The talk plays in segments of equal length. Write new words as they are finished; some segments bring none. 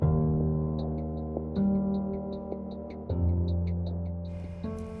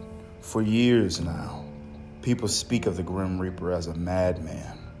For years now, people speak of the Grim Reaper as a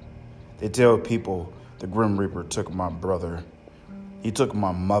madman. They tell people the Grim Reaper took my brother, he took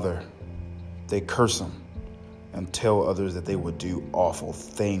my mother. They curse him and tell others that they would do awful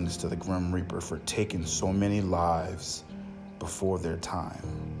things to the Grim Reaper for taking so many lives before their time.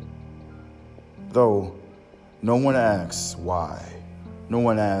 Though no one asks why. No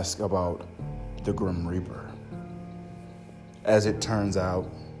one asks about the Grim Reaper. As it turns out,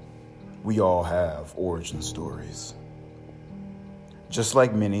 we all have origin stories. Just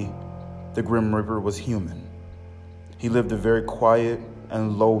like many, the Grim Reaper was human. He lived a very quiet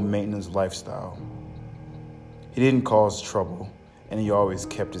and low-maintenance lifestyle. He didn't cause trouble, and he always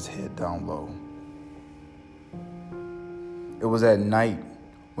kept his head down low. It was at night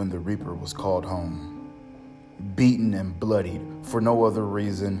when the Reaper was called home, beaten and bloodied for no other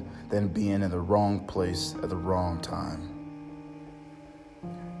reason than being in the wrong place at the wrong time.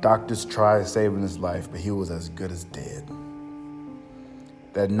 Doctors tried saving his life, but he was as good as dead.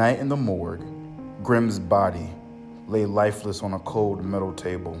 That night in the morgue, Grim's body lay lifeless on a cold metal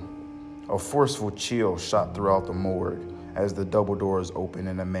table. A forceful chill shot throughout the morgue as the double doors opened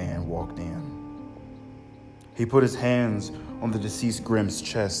and a man walked in. He put his hands on the deceased Grim's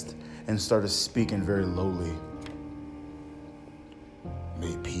chest and started speaking very lowly.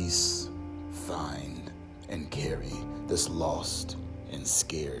 May peace find and carry this lost and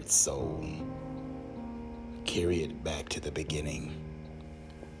scared soul. Carry it back to the beginning.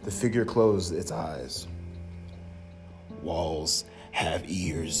 The figure closed its eyes. Walls have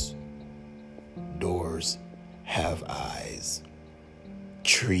ears. Doors have eyes.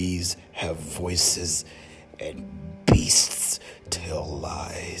 Trees have voices, and beasts tell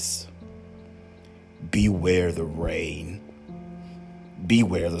lies. Beware the rain.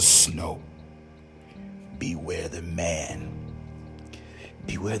 Beware the snow. Beware the man.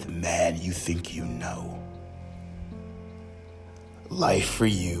 Beware the man you think you know. Life for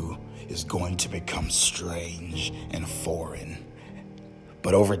you is going to become strange and foreign.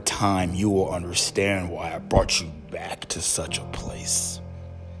 But over time, you will understand why I brought you back to such a place.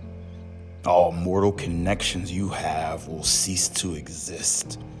 All mortal connections you have will cease to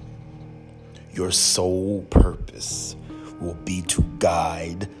exist. Your sole purpose will be to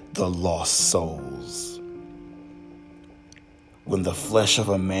guide the lost souls. When the flesh of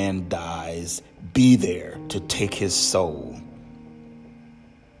a man dies, be there to take his soul.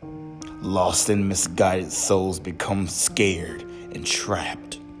 Lost and misguided souls become scared and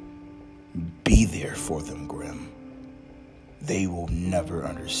trapped. Be there for them, Grim. They will never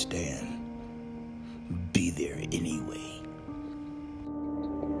understand. Be there anyway.